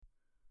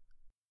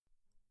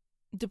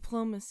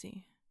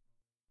Diplomacy.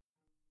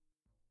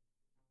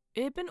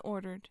 It had been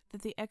ordered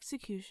that the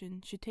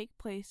execution should take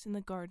place in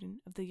the garden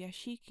of the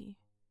yashiki.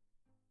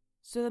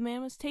 So the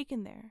man was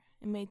taken there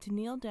and made to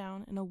kneel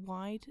down in a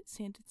wide,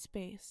 sanded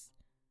space,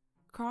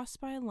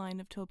 crossed by a line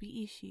of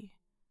tobi-ishi,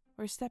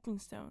 or stepping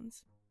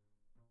stones,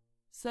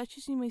 such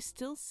as you may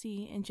still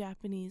see in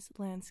Japanese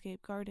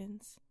landscape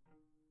gardens.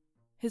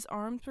 His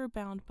arms were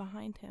bound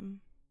behind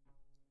him.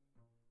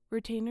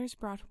 Retainers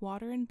brought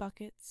water in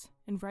buckets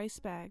and rice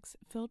bags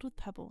filled with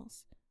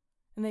pebbles,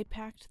 and they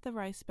packed the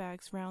rice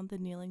bags round the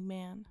kneeling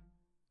man,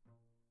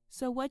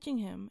 so wedging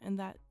him in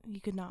that he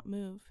could not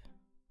move.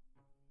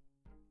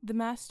 The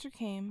master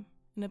came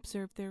and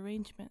observed their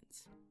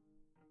arrangements.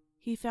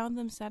 He found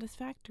them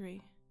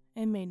satisfactory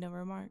and made no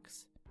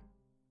remarks.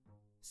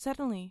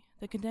 Suddenly,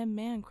 the condemned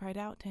man cried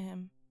out to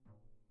him,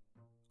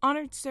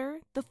 "Honored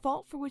sir, the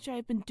fault for which I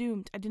have been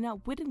doomed I did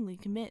not wittingly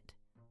commit.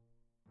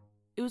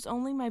 It was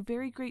only my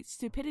very great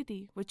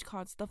stupidity which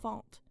caused the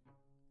fault,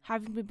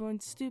 having been born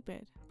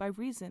stupid by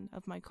reason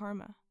of my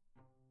karma.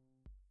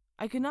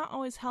 I could not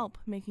always help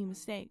making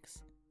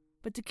mistakes,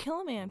 but to kill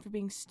a man for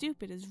being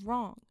stupid is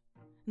wrong,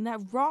 and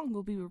that wrong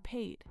will be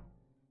repaid.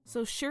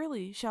 So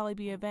surely shall I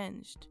be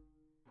avenged.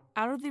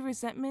 Out of the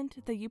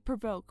resentment that you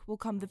provoke will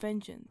come the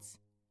vengeance,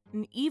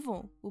 and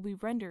evil will be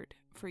rendered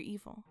for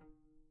evil.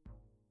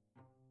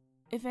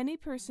 If any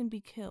person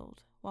be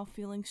killed while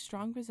feeling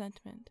strong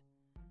resentment,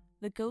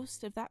 the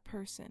ghost of that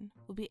person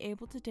will be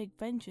able to take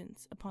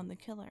vengeance upon the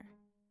killer."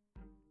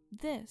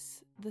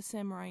 This the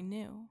samurai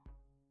knew.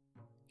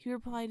 He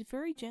replied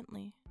very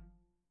gently,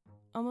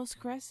 almost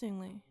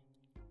caressingly,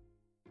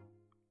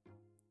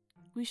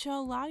 "We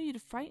shall allow you to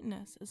frighten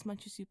us as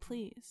much as you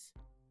please,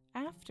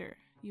 after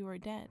you are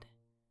dead.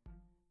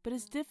 But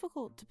it's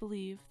difficult to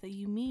believe that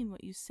you mean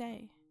what you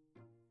say.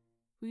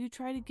 Will you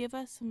try to give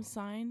us some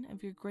sign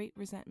of your great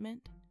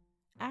resentment,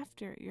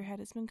 after your head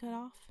has been cut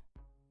off?"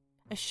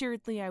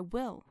 "Assuredly I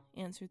will,"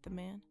 answered the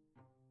man.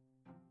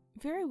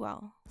 "Very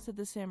well," said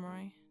the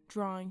samurai,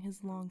 drawing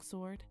his long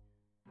sword.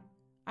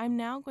 "I am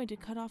now going to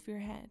cut off your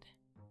head.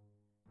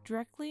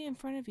 Directly in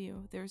front of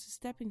you there is a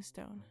stepping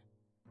stone.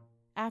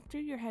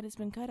 After your head has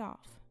been cut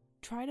off,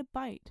 try to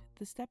bite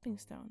the stepping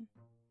stone.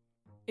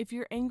 If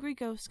your angry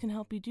ghost can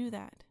help you do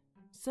that,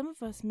 some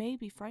of us may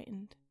be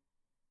frightened.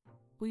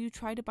 Will you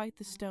try to bite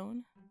the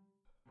stone?"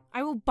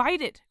 "I will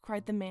bite it!"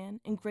 cried the man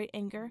in great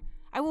anger.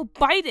 "I will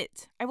bite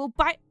it! I will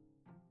bite—"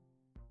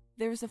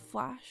 There was a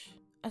flash,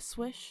 a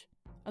swish,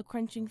 a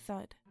crunching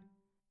thud.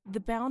 The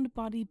bound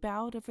body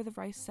bowed over the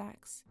rice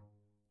sacks,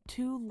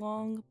 2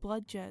 long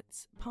blood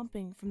jets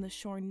pumping from the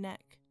shorn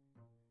neck,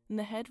 and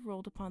the head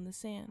rolled upon the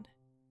sand.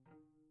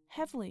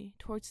 Heavily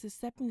towards the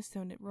stepping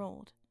stone it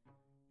rolled.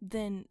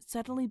 Then,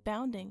 suddenly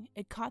bounding,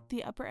 it caught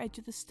the upper edge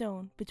of the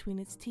stone between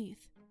its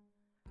teeth,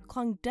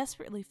 clung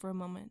desperately for a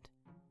moment,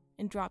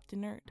 and dropped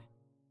inert.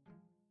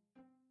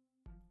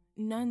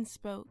 None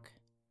spoke,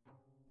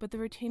 but the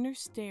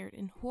retainers stared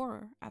in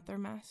horror at their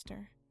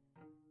master.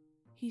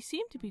 He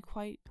seemed to be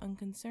quite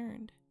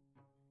unconcerned.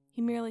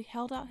 He merely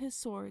held out his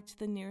sword to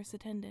the nearest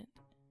attendant,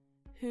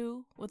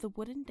 who, with a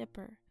wooden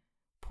dipper,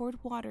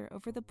 poured water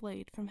over the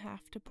blade from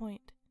haft to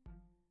point,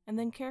 and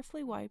then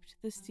carefully wiped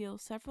the steel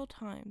several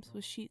times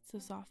with sheets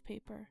of soft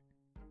paper,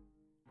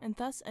 and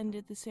thus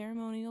ended the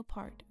ceremonial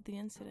part of the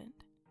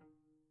incident.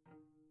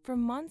 For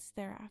months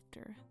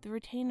thereafter, the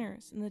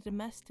retainers and the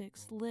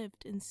domestics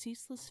lived in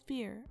ceaseless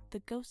fear of the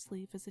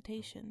ghostly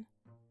visitation.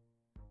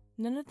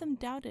 None of them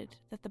doubted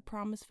that the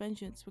promised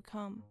vengeance would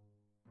come,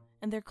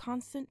 and their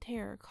constant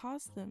terror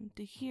caused them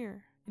to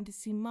hear and to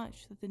see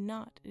much that did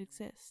not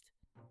exist.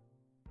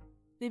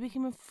 They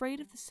became afraid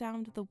of the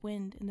sound of the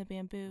wind in the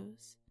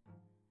bamboos,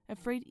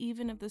 afraid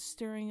even of the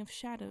stirring of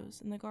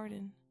shadows in the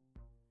garden.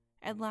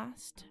 At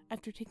last,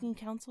 after taking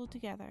counsel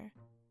together,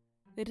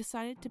 they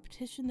decided to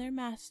petition their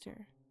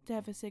master to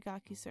have a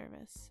segaki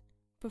service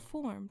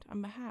performed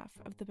on behalf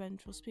of the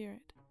vengeful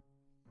spirit.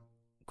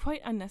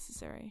 "Quite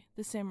unnecessary,"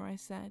 the samurai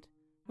said,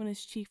 when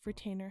his chief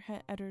retainer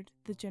had uttered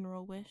the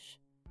general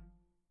wish.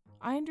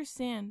 "I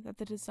understand that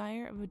the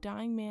desire of a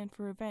dying man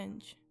for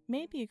revenge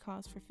may be a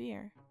cause for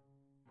fear,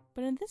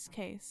 but in this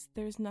case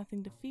there is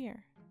nothing to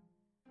fear."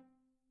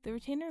 The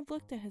retainer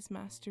looked at his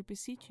master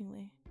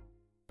beseechingly,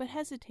 but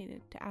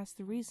hesitated to ask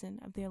the reason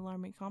of the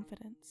alarming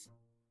confidence.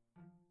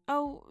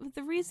 "Oh,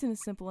 the reason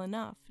is simple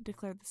enough,"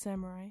 declared the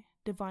samurai,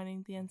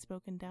 divining the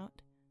unspoken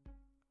doubt.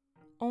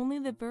 "Only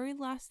the very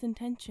last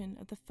intention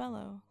of the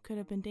fellow could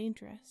have been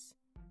dangerous,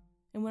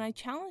 and when I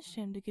challenged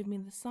him to give me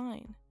the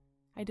sign,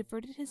 I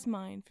diverted his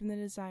mind from the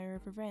desire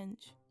of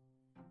revenge.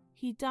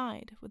 He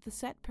died with the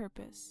set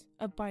purpose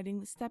of biting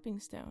the stepping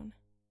stone,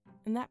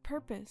 and that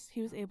purpose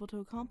he was able to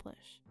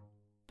accomplish,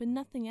 but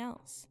nothing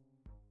else.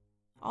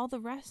 All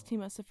the rest he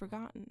must have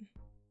forgotten.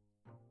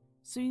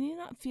 So you need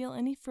not feel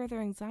any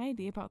further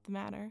anxiety about the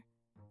matter.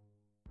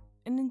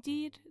 And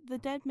indeed, the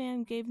dead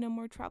man gave no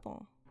more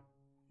trouble.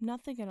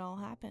 Nothing at all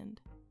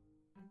happened."